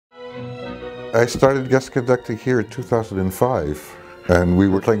I started guest conducting here in 2005, and we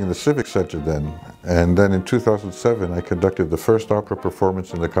were playing in the Civic Center then. And then in 2007, I conducted the first opera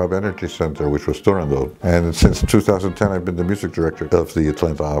performance in the Cobb Energy Center, which was Turandot. And since 2010, I've been the music director of the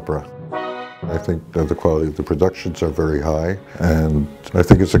Atlanta Opera. I think that the quality of the productions are very high, and I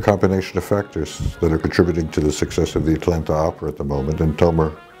think it's a combination of factors that are contributing to the success of the Atlanta Opera at the moment. And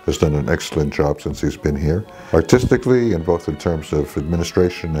Tomer has done an excellent job since he's been here, artistically and both in terms of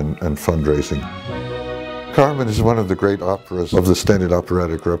administration and fundraising. Carmen is one of the great operas of the standard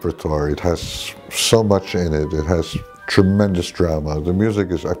operatic repertoire. It has so much in it. It has tremendous drama. The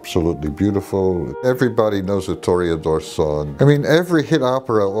music is absolutely beautiful. Everybody knows the Toreador song. I mean, every hit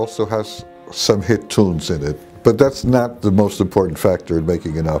opera also has some hit tunes in it, but that's not the most important factor in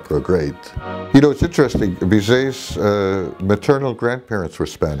making an opera great. You know, it's interesting, Bizet's maternal grandparents were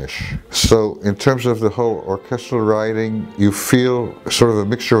Spanish. So in terms of the whole orchestral writing, you feel sort of a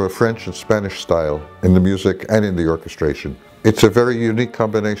mixture of French and Spanish style in the music and in the orchestration. It's a very unique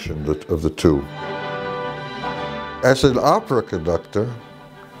combination of the two. As an opera conductor,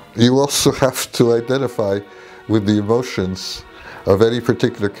 you also have to identify with the emotions of any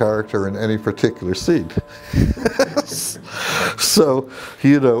particular character in any particular scene. So,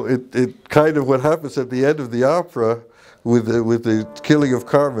 you know, it kind of what happens at the end of the opera with the killing of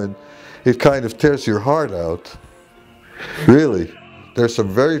Carmen, it kind of tears your heart out. Really. There's some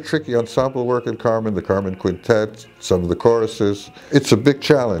very tricky ensemble work in Carmen, the Carmen Quintet, some of the choruses. It's a big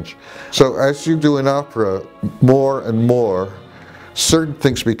challenge. So as you do an opera more and more, certain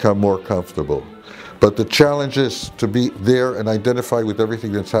things become more comfortable. But the challenge is to be there and identify with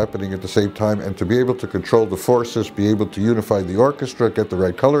everything that's happening at the same time, and to be able to control the forces, be able to unify the orchestra, get the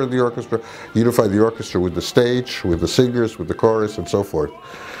right color in the orchestra, unify the orchestra with the stage, with the singers, with the chorus, and so forth.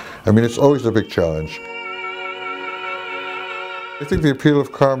 I mean, it's always a big challenge. I think the appeal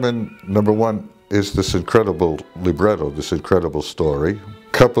of Carmen, number one, is this incredible libretto, this incredible story,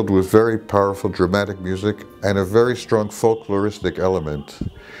 coupled with very powerful dramatic music and a very strong folkloristic element.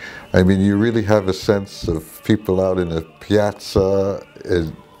 I mean, you really have a sense of people out in a piazza,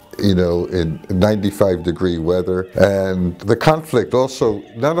 you know, in 95-degree weather. And the conflict also,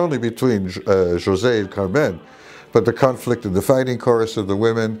 not only between José and Carmen, but the conflict in the fighting chorus of the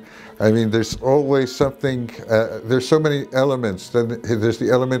women. I mean, there's always something, there's so many elements. Then there's the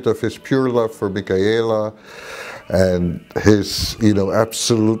element of his pure love for Micaela, and his, you know,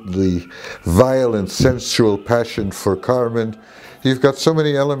 absolutely violent, sensual passion for Carmen. You've got so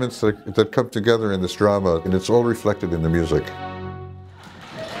many elements that come together in this drama, and it's all reflected in the music.